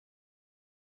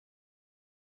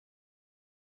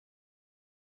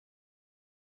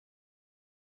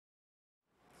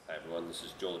everyone. This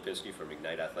is Joel Lipinski from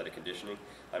Ignite Athletic Conditioning.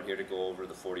 I'm here to go over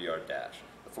the 40-yard dash.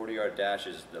 The 40-yard dash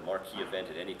is the marquee event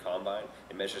at any combine.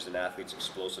 It measures an athlete's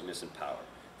explosiveness and power.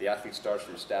 The athlete starts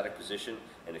from a static position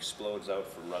and explodes out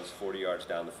and runs 40 yards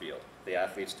down the field. The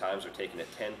athlete's times are taken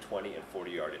at 10, 20, and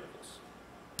 40-yard intervals.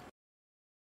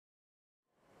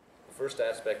 The first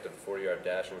aspect of the 40-yard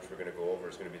dash in which we're going to go over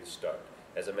is going to be the start.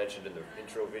 As I mentioned in the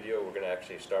intro video, we're going to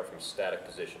actually start from static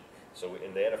position. So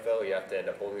in the NFL, you have to end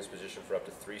up holding this position for up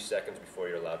to 3 seconds before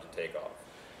you're allowed to take off.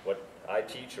 What I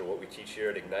teach, or what we teach here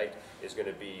at Ignite, is going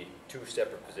to be 2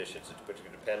 separate positions. It's going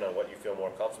to depend on what you feel more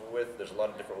comfortable with. There's a lot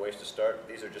of different ways to start.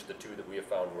 These are just the 2 that we have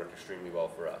found work extremely well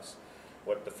for us.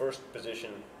 What the first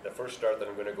position, the first start that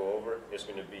I'm going to go over is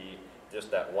going to be just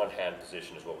that one-hand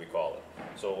position is what we call it.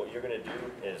 So what you're going to do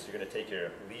is you're going to take your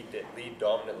lead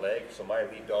dominant leg. So my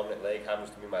lead dominant leg happens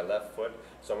to be my left foot.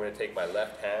 So I'm going to take my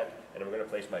left hand and I'm going to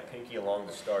place my pinky along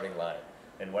the starting line.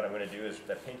 And what I'm going to do is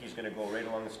that pinky is going to go right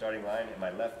along the starting line, and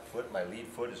my left foot, my lead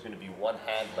foot, is going to be 1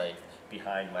 hand length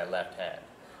behind my left hand.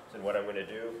 So what I'm going to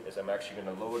do is I'm actually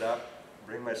going to load up,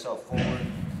 bring myself forward,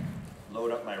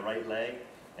 load up my right leg,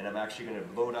 and I'm actually going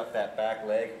to load up that back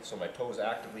leg so my toes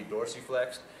actively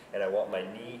dorsiflexed, and I want my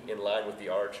knee in line with the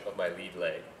arch of my lead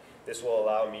leg. This will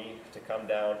allow me to come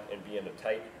down and be in a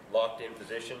tight, locked-in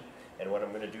position. And what I'm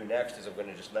going to do next is I'm going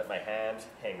to just let my hands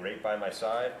hang right by my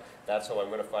side. That's how I'm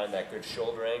going to find that good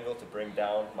shoulder angle to bring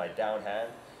down my down hand.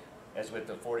 As with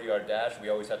the 40-yard dash, we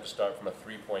always have to start from a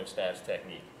 3-point stance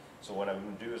technique. So what I'm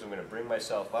going to do is I'm going to bring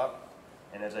myself up,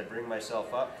 and as I bring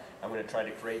myself up, I'm going to try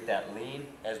to create that lean.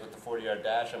 As with the 40-yard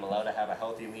dash, I'm allowed to have a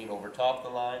healthy lean over top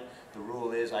of the line. The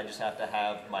rule is I just have to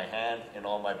have my hand and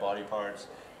all my body parts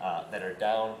that are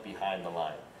down behind the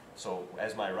line. So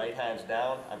as my right hand's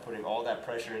down, I'm putting all that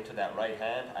pressure into that right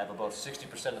hand. I have about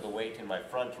 60% of the weight in my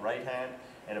front right hand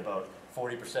and about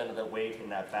 40% of the weight in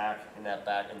that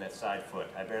side foot.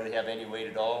 I barely have any weight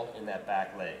at all in that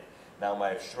back leg. Now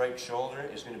my right shoulder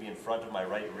is going to be in front of my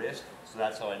right wrist, so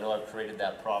that's how I know I've created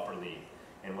that proper lean.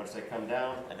 And once I come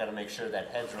down, I got to make sure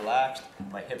that head's relaxed,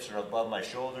 my hips are above my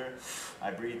shoulder,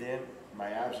 I breathe in, my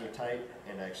abs are tight,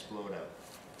 and I explode out.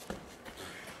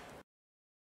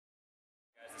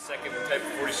 The second type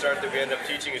of 40 start that we end up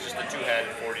teaching is just the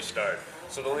 2-handed 40 start.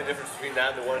 So the only difference between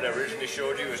that and the one I originally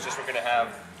showed you is just we're going to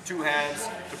have 2 hands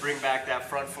to bring back that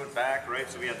front foot back, right?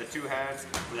 So we have the 2 hands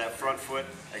with that front foot.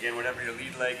 Again, whatever your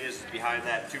lead leg is behind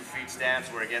that 2 feet stance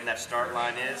where again that start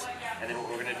line is. And then what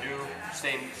we're going to do,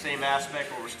 same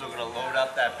aspect where we're still going to load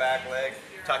up that back leg,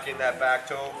 tuck in that back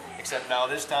toe, except now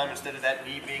this time instead of that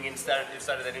knee being inside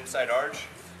of that inside arch,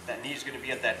 that knee is going to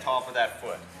be at that top of that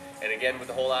foot. And again, with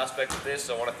the whole aspect of this,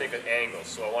 I want to think of angles.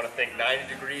 So I want to think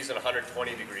 90 degrees and 120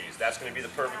 degrees. That's going to be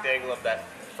the perfect angle of that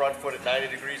front foot at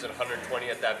 90 degrees and 120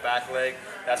 at that back leg.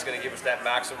 That's going to give us that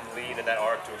maximum lean and that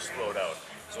arc to explode out.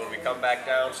 So when we come back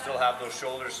down, still have those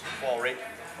shoulders fall right,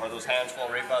 or those hands fall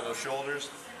right by those shoulders.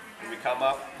 When we come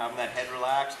up, having that head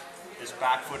relaxed, this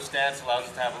back foot stance allows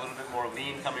us to have a little bit more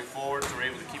lean coming forward, so we're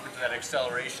able to keep into that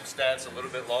acceleration stance a little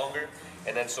bit longer.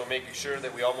 And then so making sure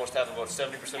that we almost have about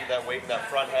 70% of that weight in that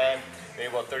front hand, maybe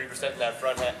about 30% in that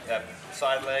front hand, that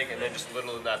side leg, and then just a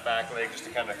little in that back leg just to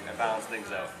kind of balance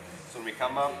things out. So when we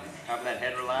come up, having that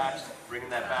head relaxed, bringing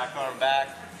that back arm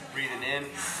back, breathing in,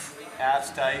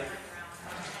 abs tight.